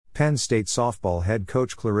Penn State softball head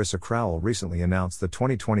coach Clarissa Crowell recently announced the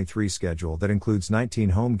 2023 schedule that includes 19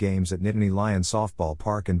 home games at Nittany Lion Softball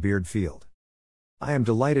Park and Beard Field. I am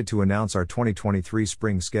delighted to announce our 2023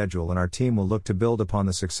 spring schedule, and our team will look to build upon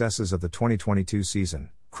the successes of the 2022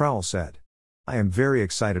 season, Crowell said. I am very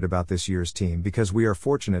excited about this year's team because we are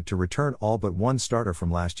fortunate to return all but one starter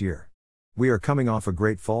from last year. We are coming off a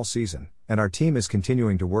great fall season, and our team is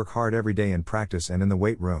continuing to work hard every day in practice and in the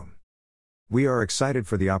weight room. We are excited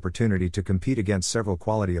for the opportunity to compete against several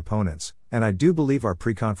quality opponents, and I do believe our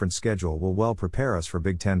pre-conference schedule will well prepare us for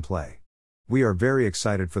Big Ten play. We are very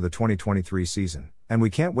excited for the 2023 season, and we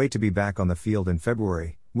can't wait to be back on the field in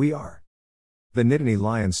February. We are. The Nittany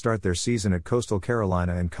Lions start their season at Coastal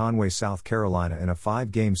Carolina and Conway, South Carolina in a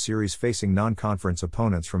 5-game series facing non-conference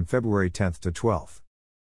opponents from February 10th to 12th.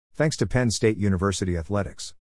 Thanks to Penn State University Athletics.